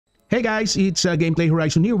Hey guys, it's Gameplay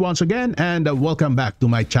Horizon here once again, and welcome back to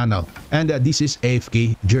my channel. And this is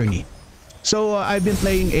AFK Journey. So I've been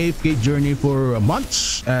playing AFK Journey for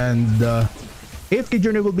months, and AFK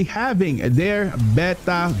Journey will be having their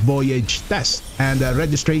beta voyage test, and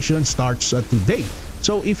registration starts today.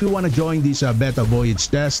 So if you want to join this beta voyage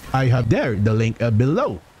test, I have there the link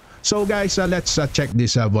below. So guys, let's check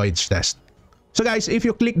this voyage test. So guys, if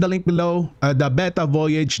you click the link below, the beta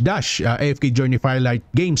voyage AFK Journey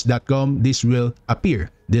FirelightGames.com, this will appear,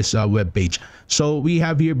 this web page. So we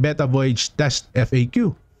have here beta voyage test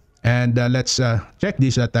FAQ, and let's check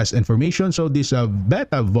this test information. So this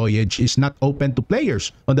beta voyage is not open to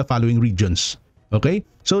players on the following regions. Okay,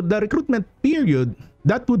 so the recruitment period,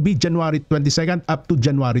 that would be January 22nd up to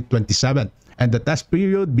January 27th, and the test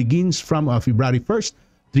period begins from February 1st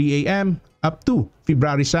 3 a.m. up to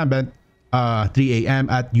February 7th 3 a.m.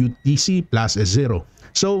 at UTC +0.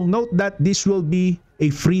 So note that this will be a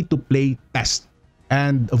free-to-play test,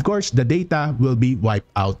 and of course the data will be wiped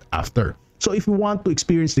out after. So if you want to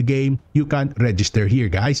experience the game, you can register here,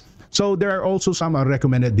 guys. So there are also some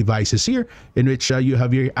recommended devices here, in which you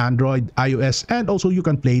have your Android, iOS, and also you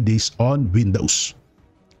can play this on Windows.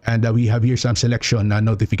 And we have here some selection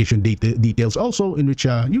notification details also, in which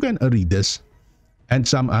you can read this, and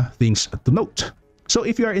some things to note. So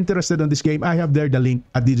if you are interested in this game, I have there the link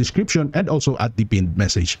at the description and also at the pinned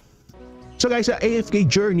message. So guys, AFK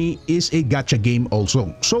Journey is a gacha game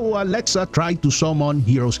also. So let's try to summon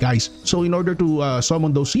heroes, guys. So in order to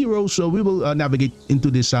summon those heroes, we will navigate into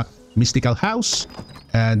this mystical house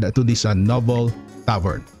and to this noble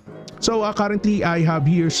tavern. So currently I have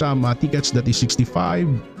here some tickets that is 65,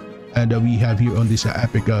 and we have here on this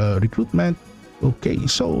epic recruitment. Okay,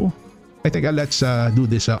 so I think let's do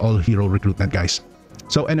this all hero recruitment, guys.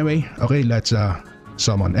 So anyway, okay, let's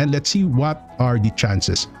summon and let's see what are the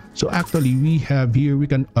chances. So actually we have here, we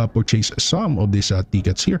can purchase some of these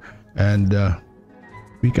tickets here, and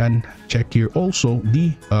we can check here also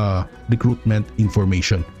the recruitment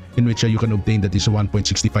information, in which you can obtain that is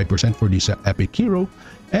 1.65% for this epic hero,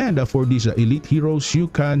 and for these elite heroes you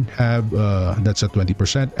can have that's a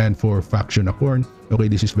 20%, and for faction acorn, okay,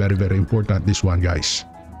 this is very important, this one, guys.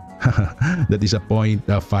 That is a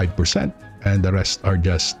 0.5%, and the rest are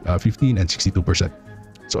just 15 and 62%.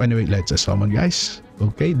 So anyway, let's summon, guys.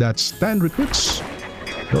 Okay, that's 10 recruits.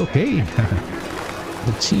 Okay.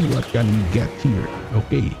 Let's see what can we get here.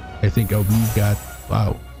 Okay, I think we got,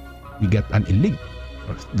 wow, we got an elite.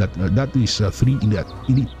 That is 3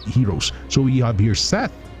 elite heroes. So we have here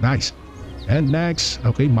Seth, nice. And next,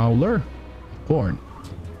 okay, Mauler, Corn.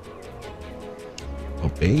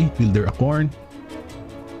 Okay, Wilder Acorn.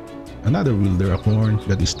 Another Wilder Acorn,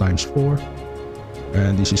 that is ×4,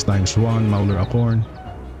 and this is ×1 Mauler Acorn.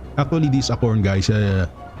 Actually this Acorn, guys,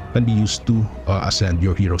 can be used to ascend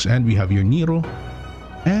your heroes. And we have here Nero,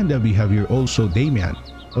 and we have here also Damian.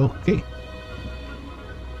 Okay,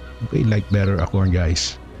 like better Acorn,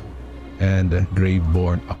 guys, and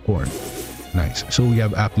Graveborn Acorn, nice. So we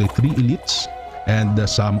have actually 3 elites and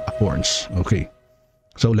some Acorns. Okay,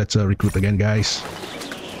 so let's recruit again, guys.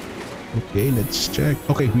 Okay, let's check.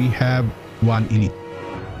 Okay, we have 1 elite.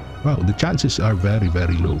 Wow, the chances are very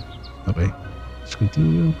low. Okay, let's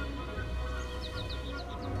continue.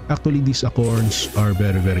 Actually these acorns are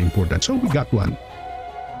very important. So we got one.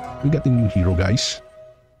 We got a new hero, guys.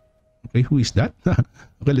 Okay, who is that?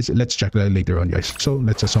 Okay, let's check that later on, guys. So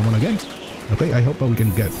let's summon again. Okay, I hope we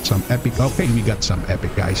can get some epic. Okay, we got some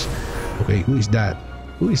epic, guys. Okay, who is that?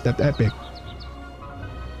 Who is that epic?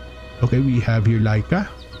 Okay, we have here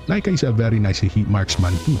Laika. Laika is a very nice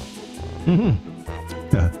marksman too.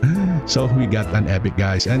 So we got an epic,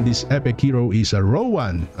 guys, and this epic hero is a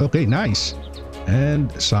Rowan. Okay, nice. And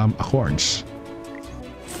some acorns.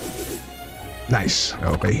 Nice.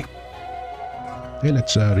 Okay. Okay,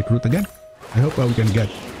 let's recruit again. I hope we can get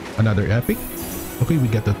another epic. Okay, we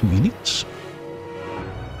got the 2 elites.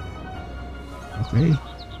 Okay,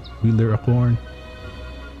 Wilder Acorn.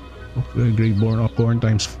 Okay, Graveborn Acorn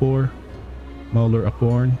 ×4. Mauler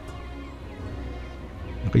Acorn.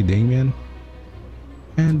 Okay, Damian.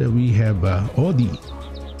 And we have Audi.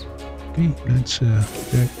 Okay, let's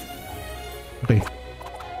check. Okay,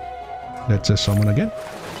 let's summon again.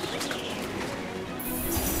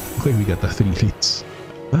 Okay, we got the 3 elites.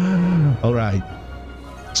 Alright.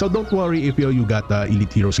 So don't worry if you got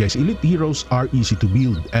elite heroes, guys. Elite heroes are easy to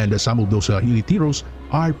build, and some of those elite heroes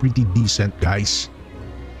are pretty decent, guys.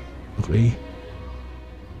 Okay.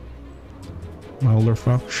 Mauler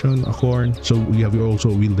faction Acorn. So we have here also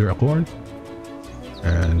Wilder Acorn,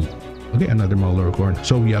 and okay, another Mauler Acorn.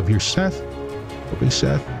 So we have here Seth. Okay,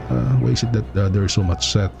 Seth. Why is it that there's so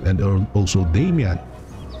much Seth, and also Damian?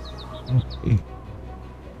 Okay.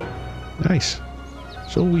 Nice.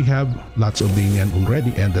 So we have lots of Damian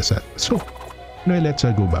already and the set. So now let's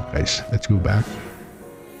go back, guys. Let's go back.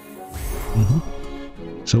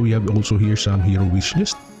 So we have also here some hero wish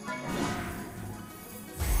list.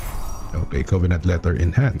 Okay, Covenant Letter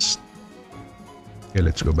enhanced. Okay,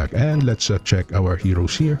 let's go back and let's check our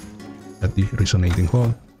heroes here at the Resonating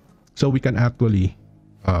Hall. So we can actually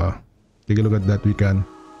take a look at that. We can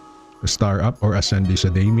star up or ascend this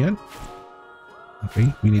Damian.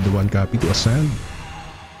 Okay, we need the 1 copy to ascend.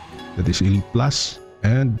 That is Elite Plus.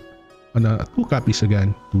 And 2 copies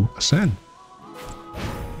again to ascend.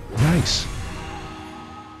 Nice.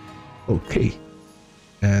 Okay.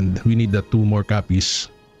 And we need the 2 more copies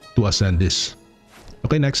to ascend this.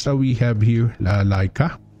 Okay, next we have here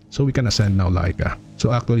Laika. So we can ascend now Laika.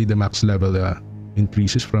 So actually the max level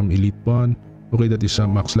increases from Elite 1. Okay, that is a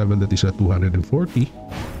max level that is 240.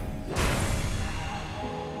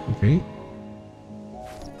 Okay.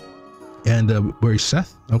 And where is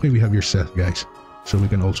Seth? Okay, we have your Seth, guys. So we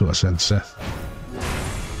can also ascend Seth.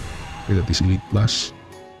 Okay, that is Elite Plus.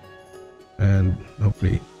 And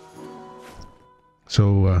okay.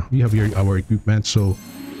 So we have here our equipment. So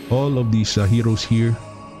all of these heroes here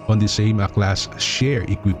on the same class share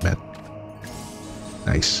equipment.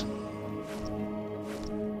 Nice.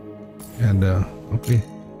 And okay,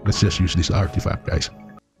 let's just use this artifact, guys.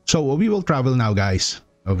 So we will travel now, guys.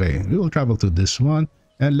 Okay, we will travel to this one.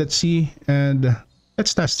 And let's see, and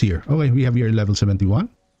let's test here. Okay, we have here level 71.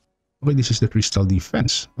 Okay, this is the crystal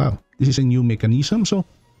defense. Wow, this is a new mechanism. So,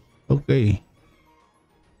 okay,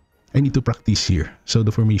 I need to practice here. So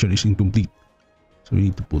the formation is incomplete. So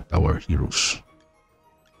we need to put our heroes.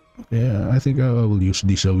 Okay, I think I will use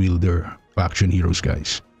this wielder faction heroes,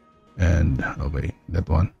 guys. And okay, that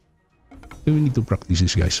one. Okay, we need to practice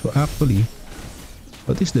this, guys. So actually,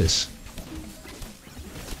 what is this?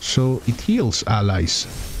 So it heals allies.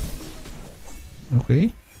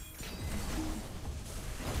 Okay.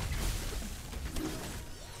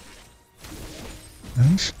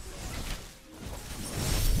 Nice.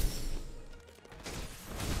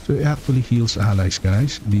 So it actually heals allies,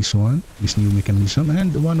 guys. This one, this new mechanism, and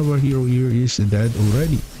one of our hero here is dead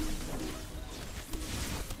already.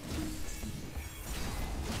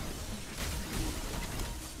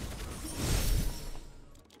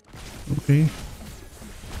 Okay.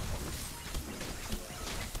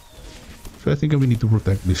 So I think we need to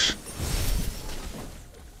protect this.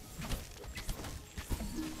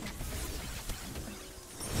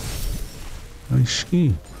 I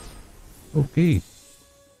see. Okay.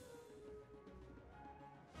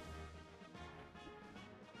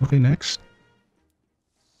 Okay, next.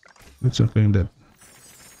 Let's claim that.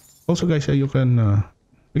 Also, guys, you can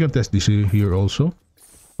we can test this here also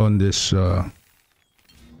on this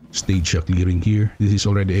stage clearing here. This is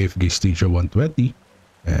already AFK stage 120,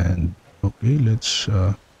 and okay, let's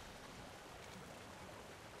okay,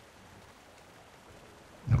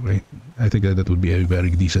 I think that would be a very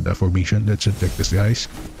decent formation. Let's check this, guys.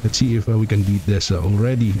 Let's see if we can beat this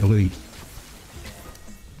already. Okay.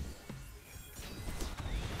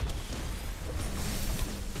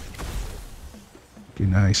 Okay,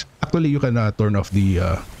 nice. Actually, you can turn off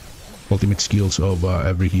the ultimate skills of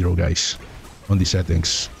every hero, guys, on the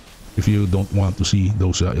settings if you don't want to see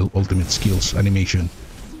those ultimate skills animation.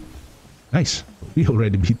 Nice. We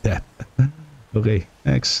already beat that. Okay,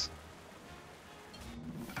 next.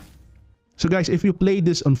 So guys, if you play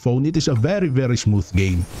this on phone, it is a very, very smooth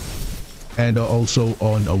game. And also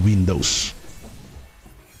on Windows.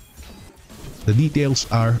 The details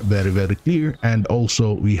are very, very clear. And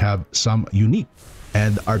also we have some unique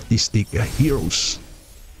and artistic heroes.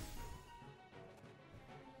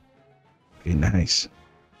 Okay, nice.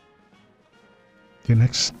 Okay,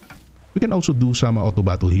 next. We can also do some auto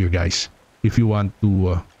battle here, guys. If you want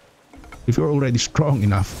to, if you're already strong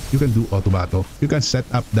enough, you can do auto battle. You can set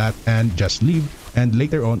up that and just leave, and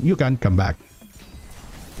later on you can come back.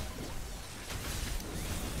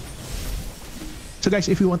 So guys,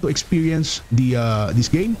 if you want to experience the this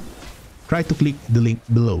game, try to click the link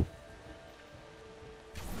below.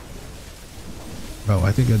 Oh,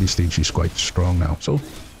 I think this stage is quite strong now. So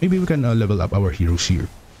maybe we can level up our heroes here.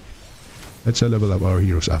 Let's level up our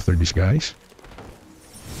heroes after this, guys.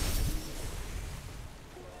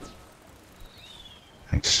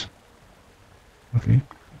 Nice. Okay.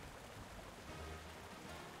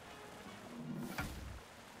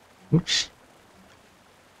 Oops.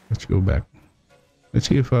 Let's go back. Let's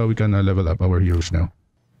see if we can level up our heroes now.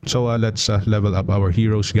 So let's level up our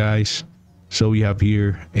heroes, guys. So we have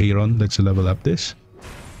here Aaron. Let's level up this.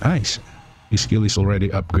 Nice. His skill is already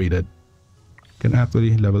upgraded. Can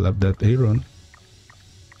actually level up that Aaron.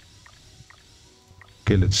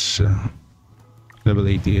 Okay, let's level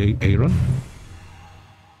 80 Aaron.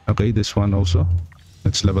 Okay, this one also.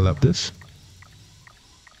 Let's level up this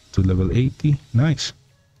to level 80. Nice.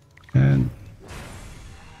 And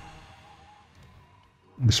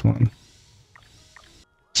this one.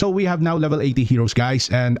 So we have now level 80 heroes, guys,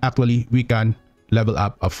 and actually we can level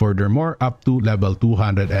up furthermore up to level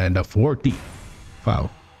 240. Wow.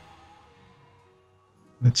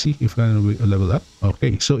 Let's see if we can level up.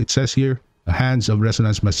 Okay, so it says here, hands of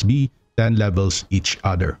resonance must be 10 levels each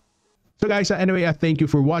other. So guys, anyway, thank you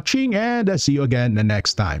for watching, and see you again the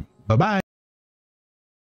next time. Bye-bye.